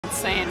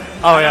saying.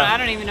 Oh, yeah. I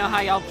don't even know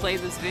how y'all play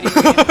this video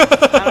game.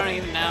 I don't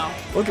even know.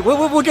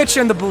 We'll get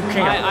you in the boot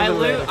camp.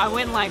 I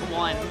win like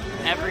one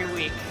every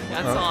week.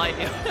 That's all I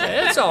do.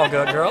 It's all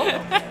good, girl.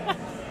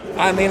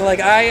 I mean, like,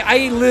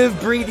 I live,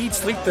 breathe, eat,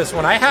 sleep this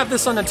one. I have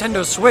this on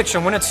Nintendo Switch,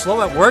 and when it's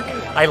slow at work,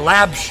 I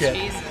lab shit.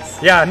 Jesus.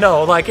 Yeah,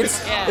 no, like,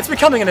 it's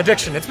becoming an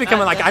addiction. It's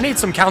becoming, like, I need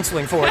some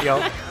counseling for it,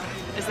 yo.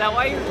 Is that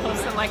why you're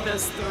posting, like,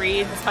 those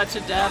 3 touch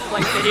of death,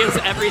 like, videos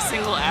every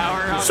single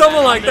hour?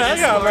 Something like that,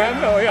 yeah,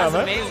 man. No, yeah,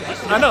 That's man.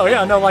 amazing. I know,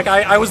 yeah, no, like,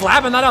 I was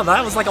labbing that up.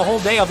 That was, like, a whole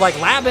day of, like,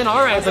 labbing,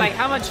 all right. I was like,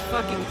 how much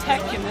fucking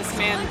tech can this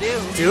man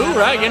do?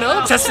 Right, you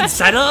know, testing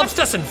setups,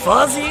 testing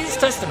fuzzies,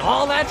 testing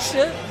all that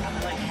shit.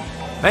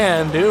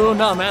 Man, dude,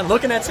 no, man,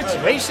 looking at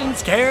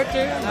situations, characters,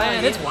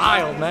 man, it's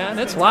wild, man,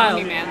 it's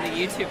wild. Man, the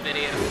YouTube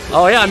video.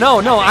 Oh, yeah, no,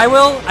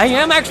 I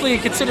am actually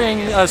considering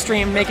a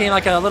stream, making,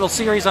 like, a little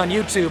series on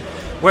YouTube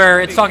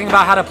where it's talking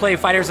about how to play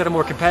fighters at a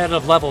more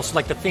competitive level, so,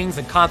 like, the things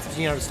and concepts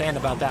you understand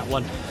about that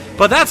one.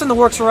 But that's in the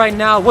works right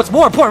now. What's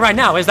more important right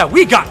now is that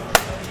we got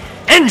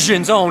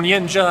Engine's own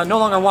YiinJa, no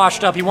longer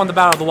washed up. He won the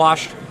Battle of the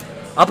Washed,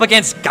 up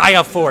against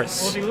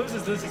GaiaForce. Well, if he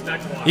loses this, he's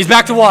back to wash. He's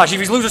back to wash. If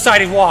he loses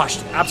side, he's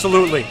washed.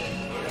 Absolutely.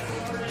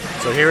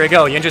 So here we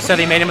go. YiinJa said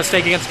he made a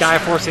mistake against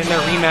GaiaForce in their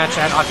rematch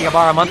at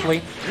Akihabara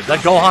Monthly. Let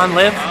Gohan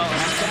live.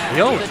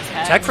 Yo,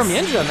 tech from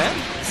YiinJa, man.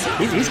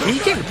 He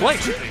came to play.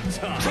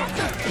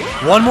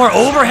 One more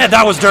overhead.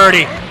 That was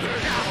dirty.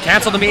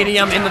 Cancel the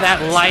medium into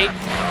that light.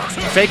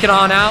 Fake it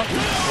on out.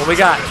 What we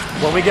got?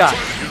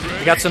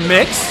 We got some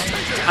mix.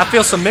 I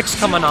feel some mix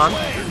coming on.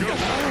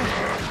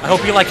 I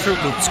hope you like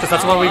Fruit Loops, because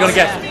that's what we're going to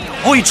get.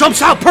 Oh, he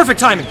jumps out. Perfect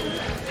timing.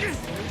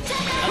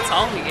 That's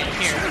all we get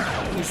here.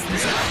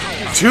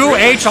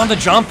 2H on the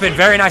jump in.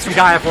 Very nice from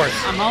GaiaForce.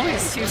 I'm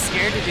always too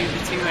scared to do the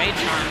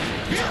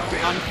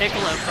 2H on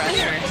Piccolo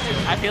pressure.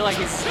 I feel like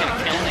he's going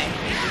to kill me.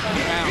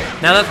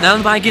 Now that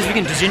the mind gives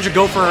me, does YiinJa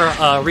go for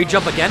a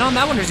re-jump again on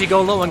that one, or does he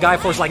go low and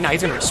GaiaForce like, nah,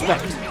 he's going to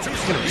respect.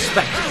 He's going to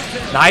respect.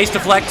 Nice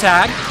deflect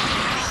tag.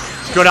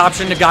 Good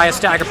option to Gaia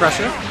stagger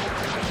pressure.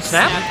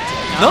 Snap?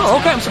 No,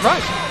 okay, I'm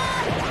surprised.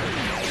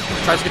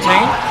 Tries to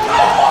contain.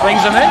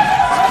 Brings him in.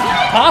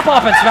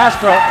 Pop-up and Smash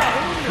Bro.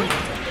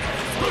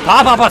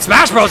 Pop-up on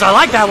Smash Bros. I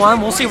like that one.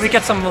 We'll see if we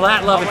get some of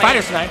that love in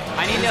fighters tonight.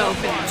 I need to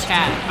open the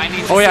chat. I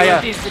need to see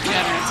what these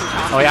degenerates are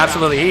talking about.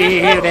 Absolutely.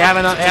 They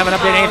haven't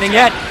updated anything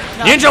yet.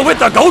 YiinJa with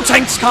the Go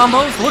Tanks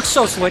combos. Looks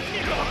so slick.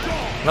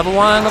 Level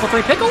 1, level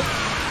 3 pickle.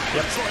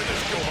 Yep.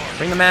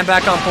 Bring the man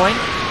back on point.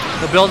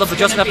 The build up with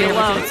just enough.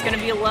 It's going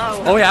to be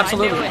low. Oh, yeah,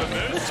 absolutely.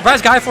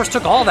 Surprised GaiaForce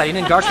took all that. He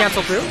didn't guard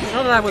cancel through.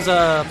 None of that was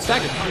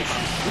staggered.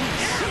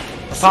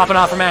 Popping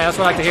off for man. That's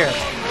what I like to hear.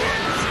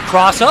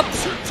 Cross up.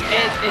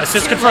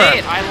 Assist confirmed.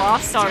 Late. I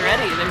lost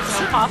already. There's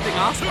no popping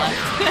off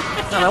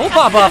left. No, we'll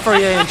pop off for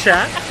you in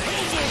chat.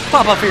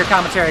 Pop up for your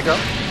commentary, go.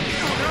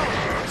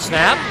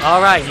 Snap.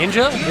 All right,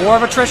 YiinJa. War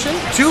of attrition.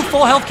 2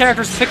 full health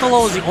characters.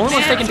 Piccolo is the only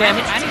one taking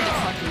damage. I need to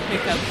fucking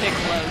pick up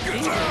Piccolo.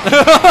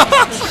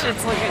 This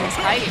shit's looking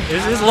tight.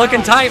 This is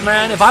looking tight,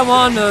 man. If I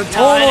wanted to,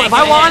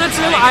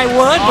 I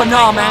would, but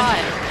no, man.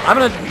 I'm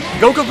gonna.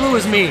 Goku Blue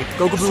is me.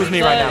 Goku Blue is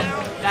me right now.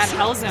 That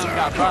Hell Zone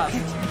got buffed.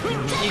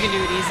 You can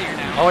do it easier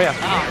now. Oh yeah.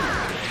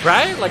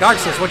 Right? Like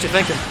Arxis, what you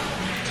thinking?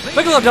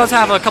 Piccolo does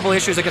have a couple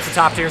issues against the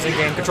top tiers in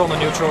game, controlling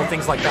the neutral and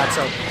things like that.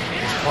 So,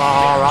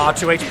 raw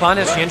 2H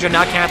punish. YiinJa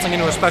not canceling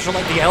into a special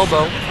like the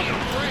elbow.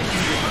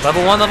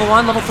 Level 1,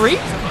 level 3.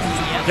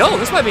 Yo,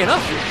 this might be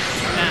enough.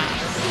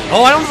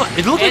 Oh, I don't.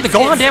 It looked like the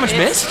Gohan damage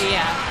missed.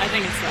 Yeah, I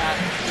think it's that.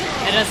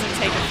 It doesn't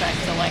take effect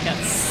till like a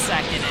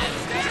second in.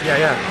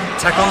 Yeah.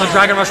 Tech on the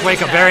Dragon Rush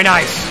wake up. Very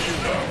nice.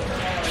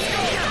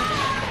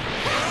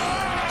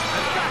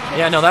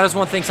 Yeah, no, that is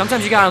one thing.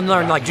 Sometimes you gotta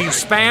learn, like, do you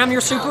spam your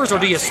supers or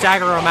do you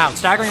stagger them out?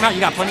 Staggering them out, you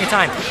got plenty of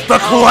time. The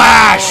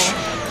Clash!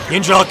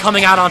 YiinJa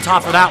coming out on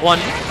top for that one.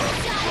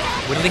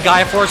 Whittling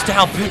GaiaForce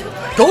down.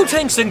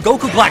 Gotenks and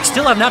Goku Black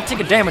still have not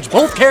taken damage.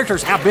 Both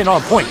characters have been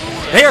on point.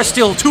 They are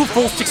still 2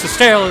 full sticks of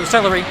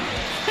celery.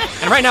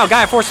 And right now,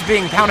 GaiaForce is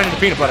being pounded into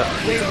peanut butter.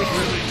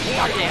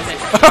 God damn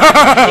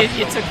it.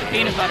 You took the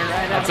peanut butter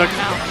right out of my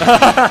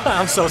mouth.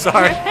 I'm so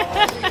sorry.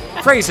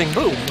 Phrasing,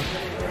 boom.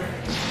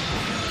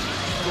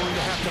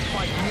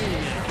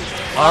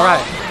 All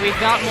right. We've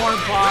got more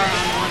bar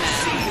on one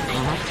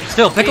end.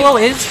 Still, Piccolo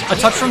is a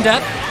touch from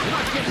death.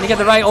 And you get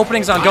the right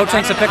openings on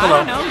Gotenks and Piccolo.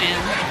 I don't know, man.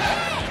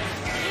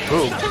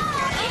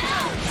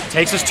 Ooh.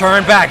 Takes his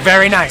turn back.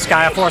 Very nice.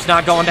 GaiaForce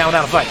not going down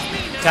without a fight.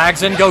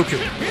 Tags in Goku.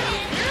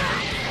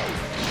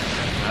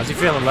 How's he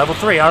feeling? Level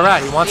 3. All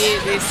right. He wants.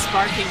 These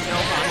sparking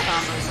Gohan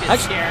combos get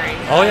scary.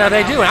 Oh, yeah,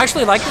 they do. I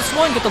actually like this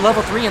one. Get the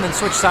level 3 and then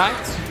switch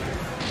sides.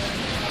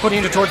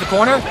 Putting YiinJa towards the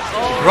corner.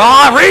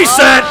 Raw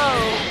reset!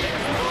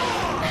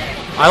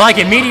 I like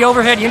it. Meaty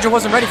overhead. YiinJa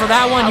wasn't ready for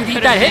that one. You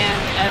beat that hit.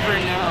 Ever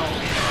know?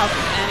 How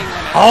could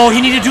anyone ever Oh,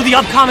 he needed to do the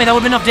upcoming. That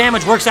would have been enough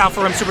damage. Works out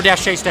for him. Super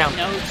dash chase down.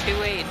 No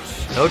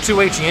 2H. No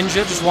 2H.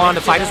 YiinJa just wanted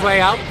to fight his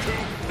way out.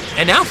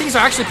 And now things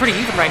are actually pretty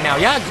even right now.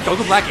 Yeah,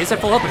 Goku Black is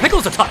at full up, but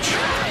Piccolo's a touch.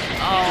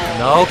 Oh.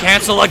 No,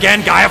 cancel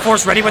again.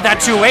 GaiaForce ready with that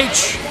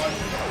 2H.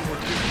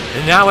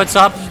 And now it's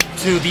up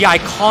to the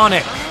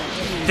iconic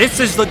This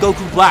is the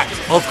Goku Black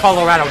of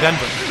Colorado,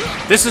 Denver.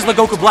 This is the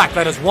Goku Black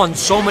that has won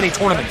so many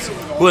tournaments,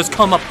 who has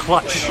come up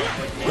clutch.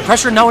 The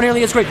pressure not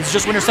nearly as great. This is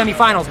just winter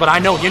semifinals, but I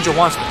know YiinJa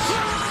wants this.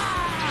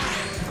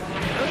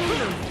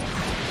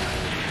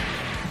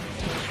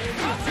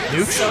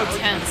 Nuke. So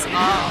tense.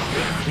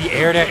 Oh. The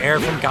air-to-air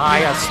from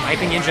Gaia,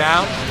 sniping YiinJa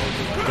out.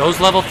 Goes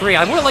level 3.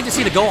 I would like to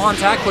see the Gohan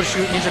tag push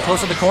YiinJa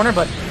close to the corner,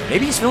 but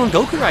maybe he's feeling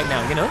Goku right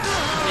now, you know?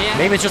 Yeah.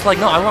 Maybe it's just like,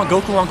 no, I want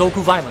Goku on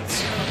Goku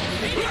violence.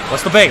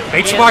 What's the bait?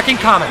 Bait sparking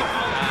comment.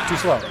 Too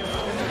slow.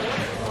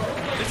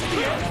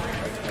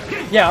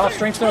 Yeah, off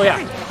stream still, yeah.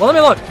 Well, let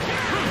me look.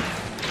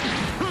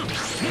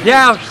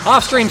 Yeah,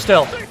 off stream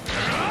still.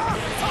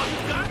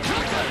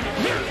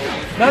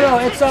 No,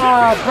 it's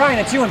Brian,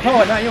 it's you and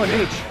Poet, not you and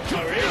Beach.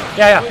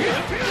 Yeah.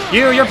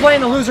 You're playing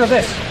the loser of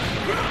this.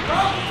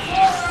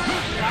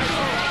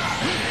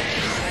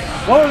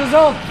 What was the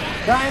result,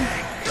 Brian?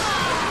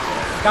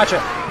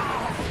 Gotcha.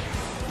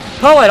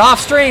 Poet off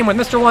stream with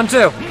Mr.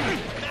 1-2.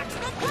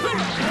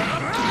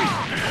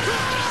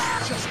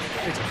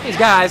 These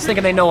guys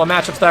thinking they know what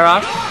matchups there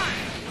are.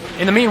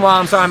 In the meanwhile,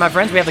 I'm sorry, my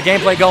friends, we have the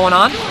gameplay going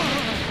on.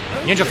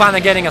 YiinJa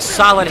finally getting a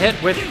solid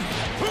hit with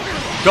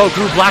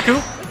Goku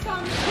Blacku.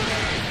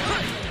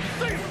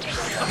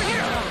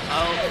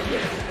 Oh,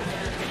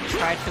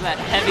 tried for that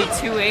heavy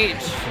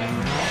 2H.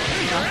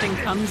 Nothing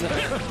comes of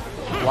it.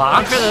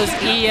 Blocks. For those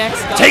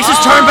EX. Takes his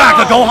turn back.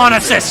 The Gohan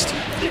assist.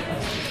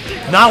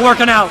 Not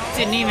working out.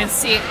 Didn't even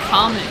see it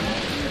coming.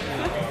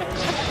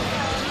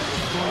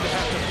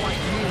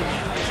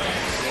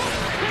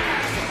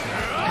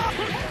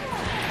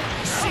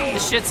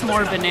 This shit's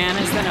more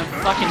bananas than a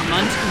fucking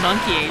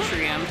monkey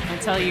atrium. I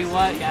tell you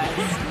what, guys.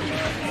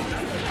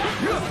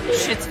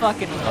 Shit's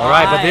fucking wild. All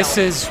right, but this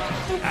is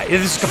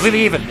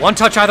completely even. One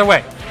touch either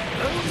way.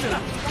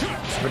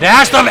 Super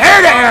dash them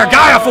air-to-air.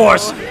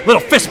 GaiaForce.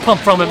 Little fist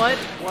pump from him.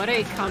 What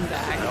a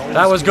comeback.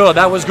 That was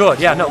good.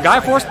 Yeah, no,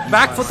 GaiaForce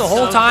back foot the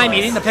whole time,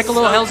 eating the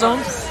Piccolo Hell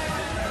Zone.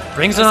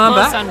 Brings it on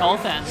back. On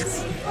both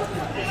ends.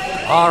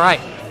 All right.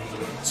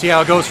 See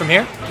how it goes from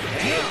here.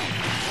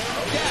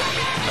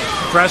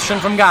 Question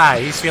from Guy.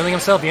 He's feeling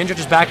himself. YiinJa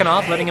just backing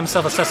off, letting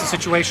himself assess the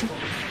situation.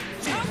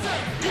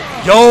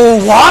 Yo,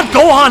 what?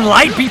 Gohan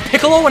Light beat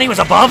Piccolo when he was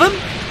above him?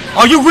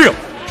 Are you real?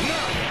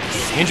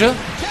 YiinJa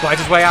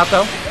glides his way out,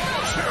 though.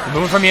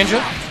 Moving from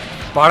YiinJa.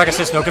 Bardock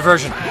assist, no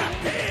conversion.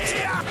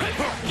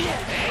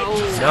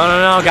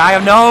 No.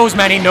 Guy knows,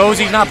 man. He knows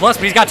he's not blessed,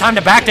 but he's got time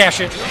to backdash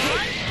it.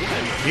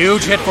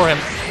 Huge hit for him.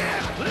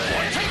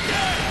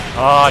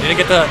 Oh, didn't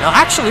get the... No,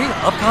 actually,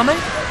 upcoming.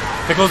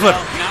 Piccolo's lip.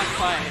 Not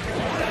quite.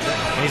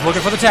 And he's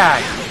looking for the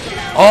tag.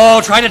 Oh,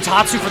 trying to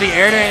Tatsu for the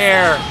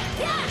air-to-air.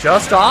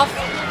 Just off.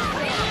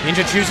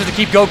 YiinJa chooses to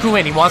keep Goku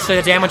in. He wants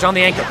the damage on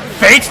the ankle.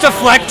 Fates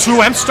deflect,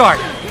 2M start.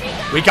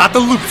 We got the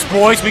loops,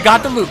 boys. We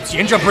got the loops.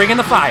 YiinJa bringing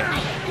the fire.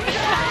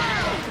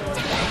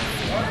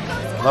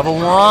 Level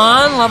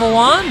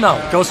 1. No,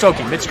 Ghost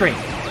Oki, mid-screen.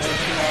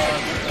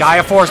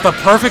 GaiaForce, the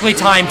perfectly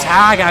timed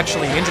tag,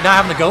 actually. YiinJa now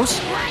having the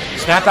Ghost.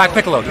 Snap back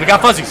Piccolo. We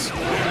got fuzzies.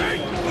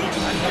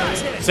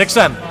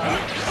 6M.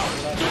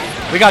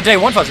 We got day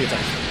 1 fuzzy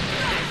attack.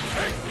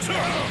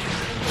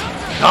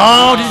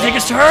 Oh, did he take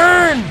his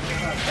turn?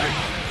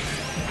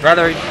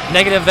 Rather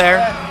negative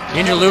there.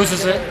 YiinJa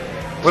loses it.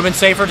 Would have been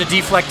safer to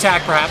deflect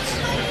tag, perhaps.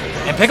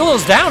 And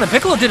Piccolo's down, and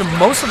Piccolo did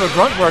most of the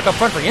grunt work up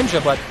front for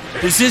YiinJa, but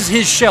this is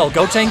his shell.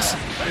 Gotenks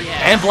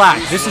and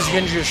Black. This is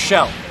YiinJa's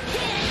shell.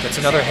 Gets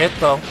another hit,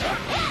 though.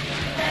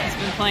 He's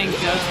been playing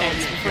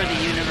Gotenks before the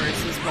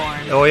universe was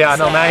born. Oh, yeah,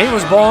 no, man. He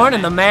was born,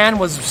 and the man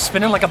was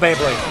spinning like a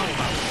Beyblade.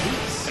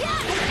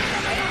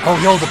 Oh,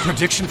 yo, the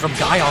prediction from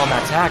Gaia on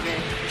that attack.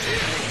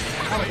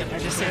 They're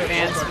just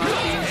advanced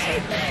monkeys.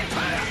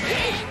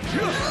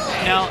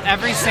 You know,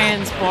 every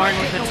Saiyan's born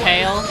with a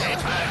tail,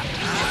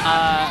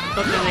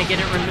 but then they get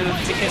it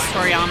removed because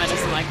Toriyama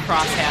doesn't like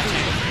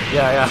cross-hatching.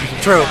 Yeah,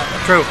 true.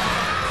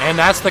 And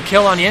that's the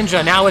kill on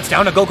YiinJa. Now it's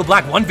down to Goku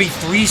Black.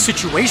 1v3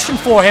 situation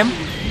for him.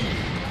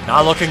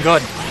 Not looking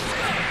good.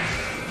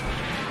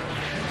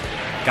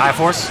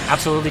 GaiaForce,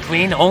 absolutely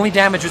clean. Only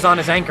damage is on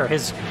his anchor.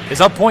 His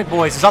up point,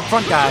 boys. His up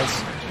front,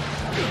 guys.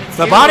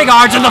 The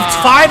bodyguards and the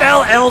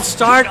 5LL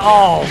start.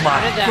 Oh,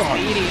 my God.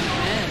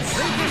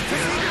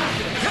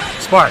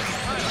 Spark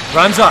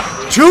runs up.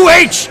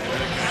 2H!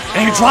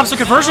 And he drops the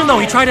conversion, though.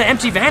 He tried to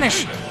empty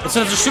vanish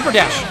instead of just super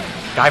dash.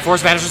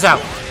 GaiaForce vanishes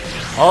out.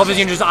 All of his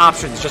YiinJa's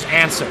options just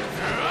answer.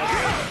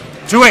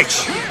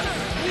 2H.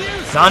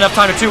 Not enough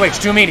time to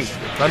 2H. Too meaty.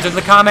 Runs into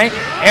the Kame.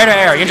 Air to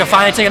air. YiinJa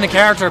finally taking the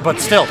character, but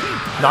still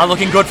not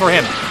looking good for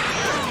him.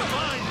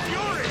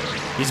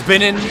 He's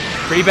been in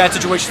pretty bad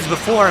situations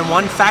before, and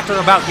one factor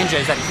about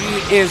YiinJa is that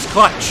he is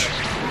clutch.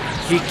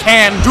 He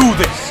can do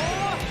this.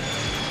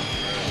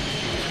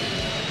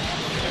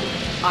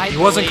 He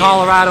wasn't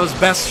Colorado's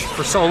best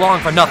for so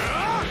long for nothing.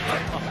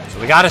 So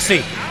we gotta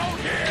see.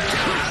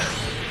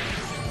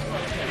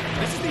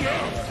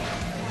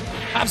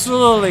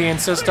 Absolutely,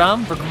 insist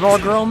on for more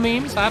girl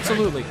memes.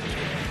 Absolutely.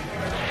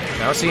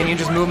 Now we're seeing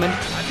YiinJa's movement,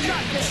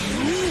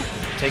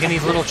 taking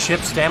these little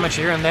chips, damage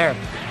here and there.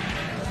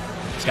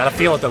 He's got to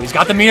feel it, though. He's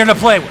got the meter to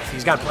play with.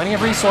 He's got plenty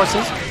of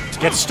resources to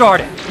get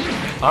started.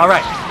 All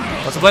right.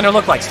 What's the blender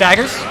look like?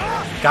 Staggers.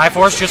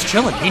 GaiaForce just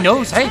chilling. He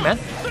knows, hey, man,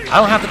 I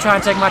don't have to try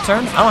and take my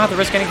turn. I don't have to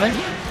risk anything.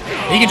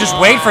 He can just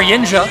wait for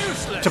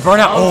YiinJa to burn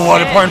out. Oh,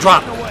 what an important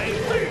drop.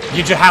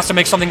 YiinJa has to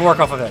make something work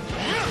off of it.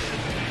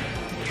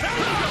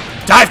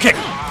 Dive kick.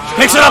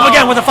 Picks it up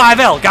again with a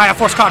 5L.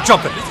 GaiaForce caught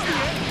jumping.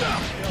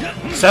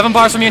 7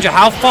 bars from YiinJa.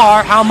 How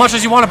far? How much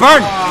does he want to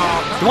burn?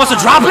 He wants to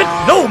drop it?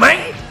 No,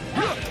 man.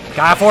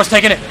 GaiaForce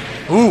taking it.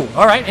 Ooh,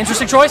 all right.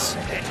 Interesting choice.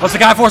 What's the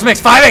GaiaForce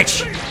mix?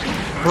 5H.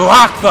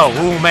 Block, though.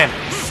 Ooh, man.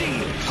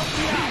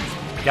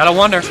 Gotta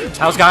wonder,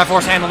 how's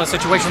GaiaForce handling the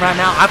situation right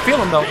now? I feel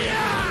him, though.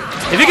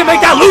 If he can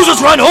make that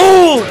loser's run,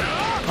 ooh!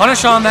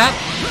 Punish on that.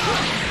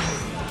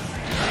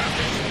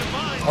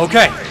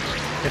 Okay.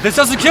 If this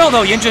doesn't kill,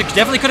 though, YiinJa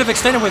definitely could have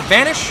extended with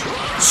Vanish,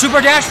 Super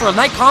Dash for a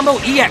Night Combo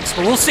EX,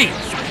 but we'll see.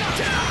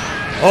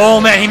 Oh,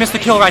 man, he missed the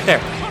kill right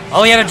there.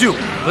 All he had to do,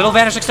 little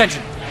Vanish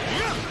extension.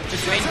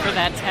 Just waiting for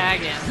that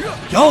tag in.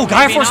 Yo,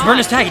 GaiaForce burned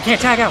his tag. He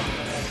can't tag out.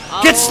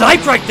 Get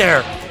sniped right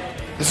there.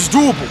 This is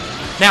doable.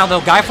 Now,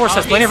 though, GaiaForce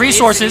has plenty of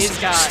resources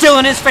still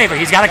in his favor.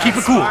 He's got to keep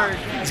it cool.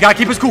 He's got to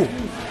keep his cool.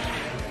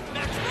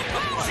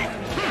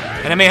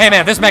 And I mean, hey,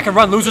 man, if this man can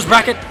run loser's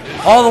bracket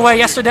all the way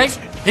yesterday,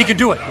 he can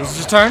do it. Loses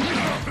his turn.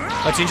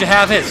 Let's YiinJa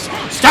have his.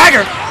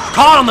 Stagger!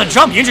 Caught on the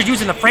jump. YiinJa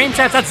using the frame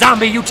chance. That's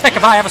zombie U-Tech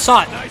if I ever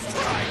saw it.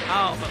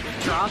 Oh, but we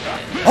dropped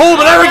it. Oh,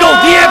 but there we go.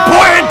 The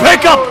important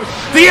pickup.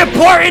 The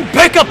important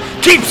pickup.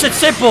 Keeps it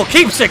simple.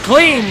 Keeps it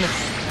clean.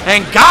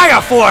 And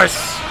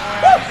GaiaForce.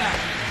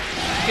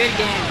 Good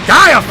game.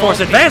 GaiaForce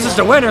advances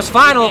to winners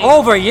final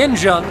over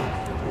YiinJa. Yo,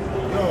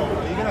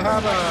 are you gonna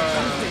have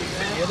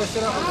the other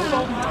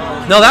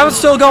setup? No, that one's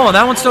still going.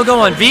 That one's still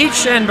going.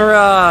 Veach and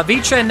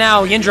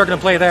now YiinJa are gonna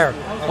play there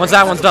once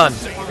that one's done.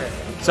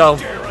 So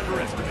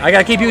I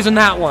gotta keep using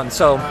that one.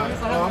 So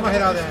I'm gonna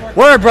head out there.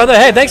 word, brother.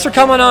 Hey, thanks for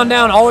coming on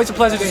down. Always a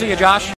pleasure to see you, Josh.